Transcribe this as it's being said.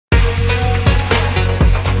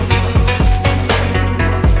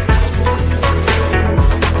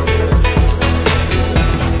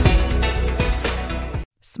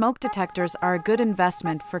Smoke detectors are a good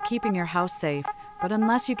investment for keeping your house safe, but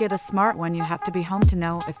unless you get a smart one, you have to be home to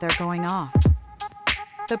know if they're going off.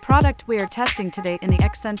 The product we are testing today is the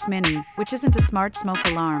XS Mini, which isn't a smart smoke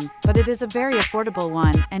alarm, but it is a very affordable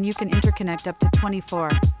one, and you can interconnect up to 24.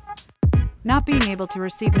 Not being able to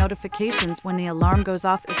receive notifications when the alarm goes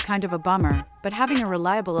off is kind of a bummer, but having a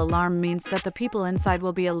reliable alarm means that the people inside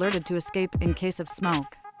will be alerted to escape in case of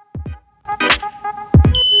smoke.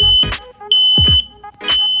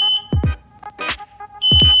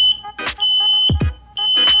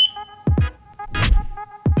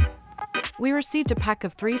 We received a pack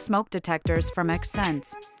of 3 smoke detectors from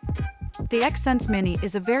XS. The XS Mini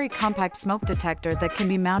is a very compact smoke detector that can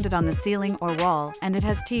be mounted on the ceiling or wall, and it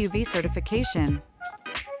has TUV certification.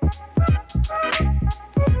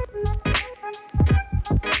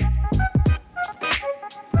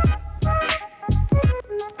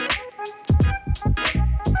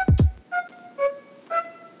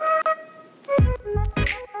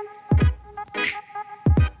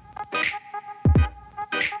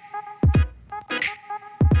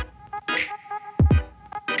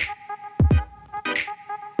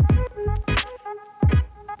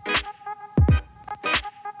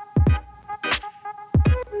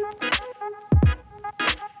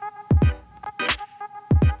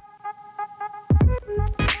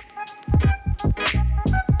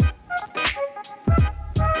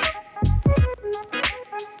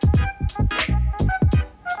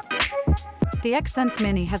 The XS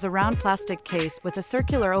Mini has a round plastic case with a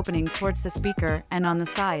circular opening towards the speaker and on the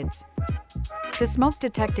sides. The smoke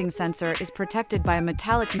detecting sensor is protected by a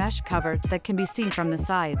metallic mesh cover that can be seen from the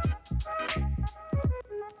sides.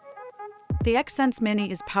 The XS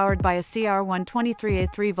Mini is powered by a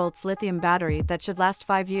CR123A 3V lithium battery that should last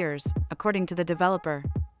 5 years, according to the developer.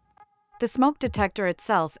 The smoke detector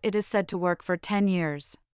itself, it is said to work for 10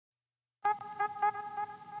 years.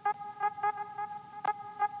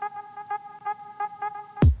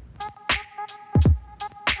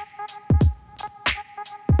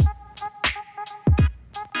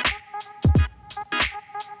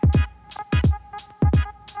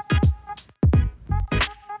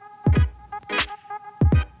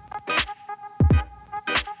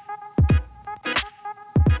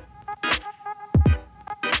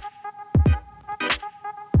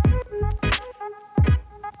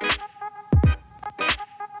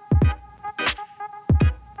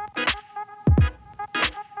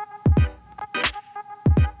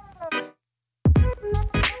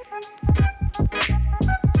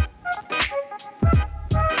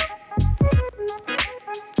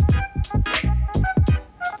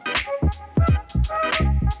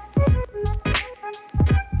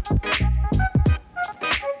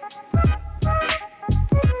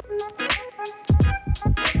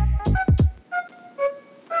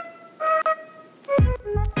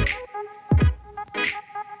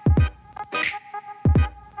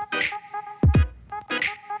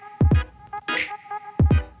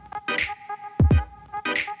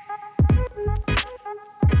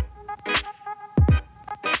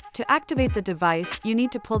 To activate the device, you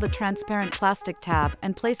need to pull the transparent plastic tab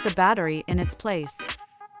and place the battery in its place.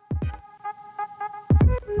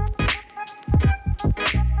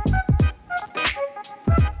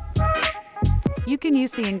 You can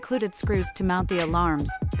use the included screws to mount the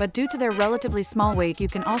alarms, but due to their relatively small weight, you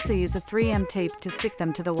can also use a 3M tape to stick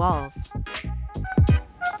them to the walls.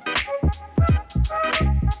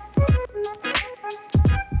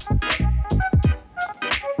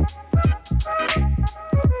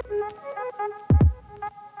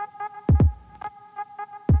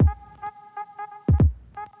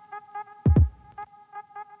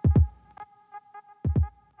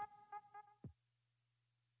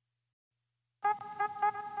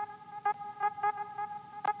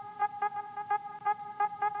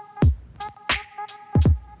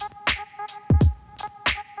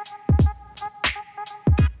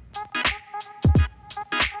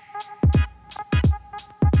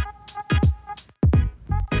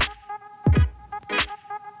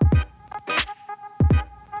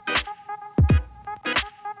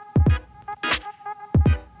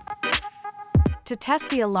 To test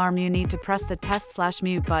the alarm, you need to press the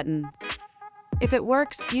test/mute button. If it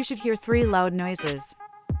works, you should hear 3 loud noises.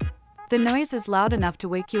 The noise is loud enough to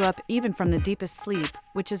wake you up even from the deepest sleep,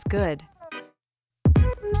 which is good.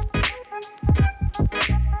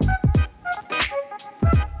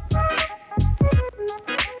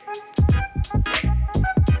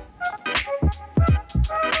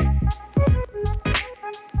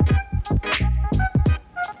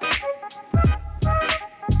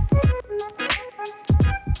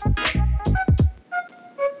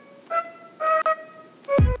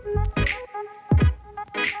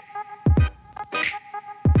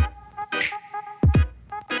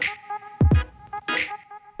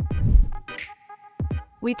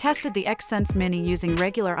 We tested the XS Mini using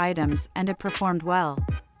regular items and it performed well.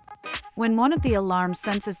 When one of the alarms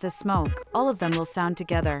senses the smoke, all of them will sound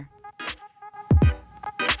together.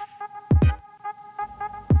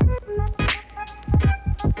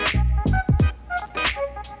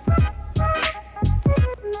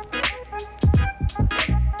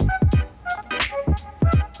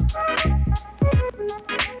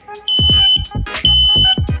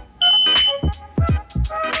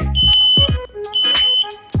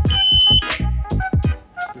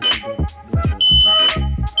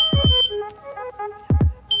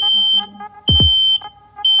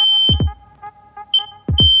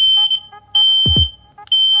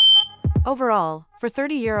 Overall, for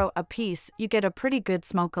 €30 a piece, you get a pretty good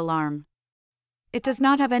smoke alarm. It does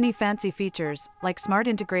not have any fancy features, like smart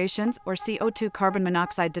integrations or CO2 carbon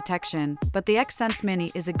monoxide detection, but the XS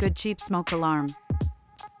Mini is a good cheap smoke alarm.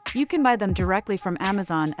 You can buy them directly from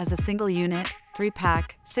Amazon as a single unit,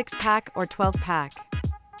 3-pack, 6-pack, or 12-pack.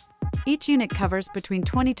 Each unit covers between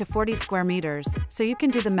 20 to 40 square meters, so you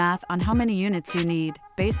can do the math on how many units you need,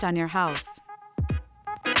 based on your house.